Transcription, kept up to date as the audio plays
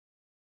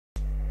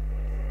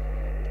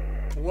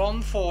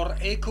14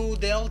 Echo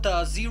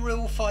Delta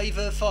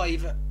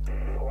 055.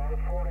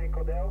 14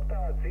 Echo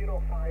Delta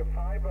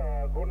 055.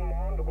 Good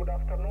morning, good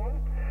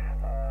afternoon.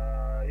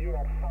 You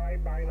are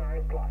 5 by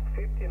 9 plus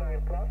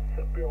 59 plus.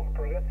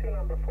 Progressive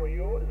number for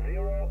you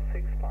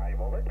 065.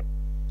 Over.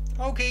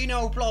 Okay,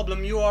 no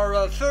problem. You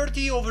are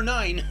 30 over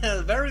 9.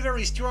 Very,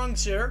 very strong,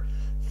 sir.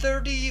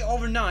 30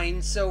 over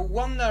 9. So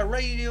 1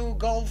 Radio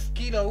Golf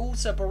Kilo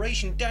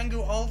separation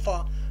Tango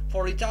Alpha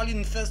for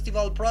Italian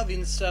Festival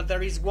Province.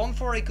 There is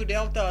 14 Echo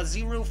Delta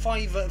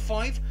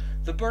 055.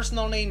 The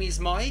personal name is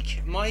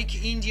Mike.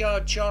 Mike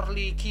India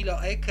Charlie Kilo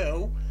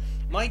Echo.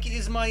 Mike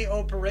is my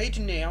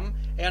operator name,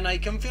 and I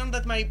confirm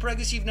that my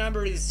progressive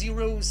number is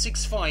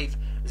 065.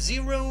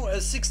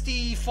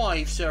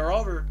 065, sir.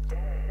 Over.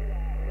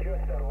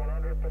 Yes, sir.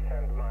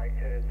 100% Mike.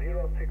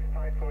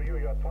 065 for you.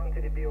 You are 20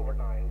 dB over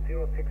 9.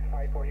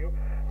 065 for you.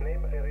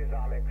 Name is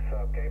Alex.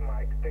 Okay,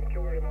 Mike. Thank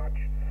you very much.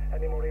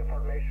 Any more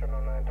information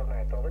on the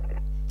internet? Over.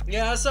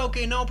 Yes,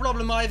 okay, no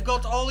problem. I've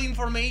got all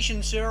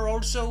information, sir,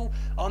 also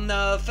on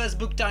the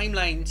Facebook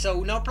timeline, so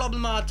no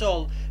problem at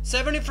all.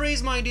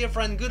 73, my dear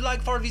friend, good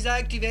luck for visa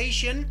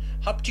activation.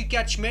 Hope to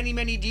catch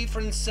many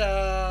different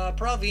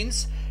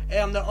province,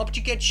 and hope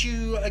to catch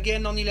you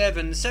again on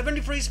 11.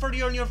 73 for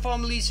you and your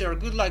family, sir.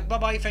 Good luck.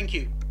 Bye-bye. Thank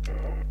you.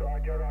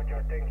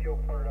 Roger. Thank you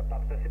for the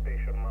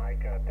participation,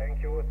 Mike.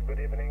 Thank you. Good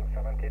evening.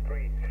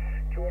 73.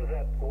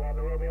 QRZ 1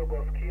 Romeo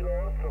Golf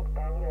Kilo,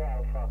 Tango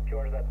Alpha.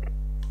 QRZ.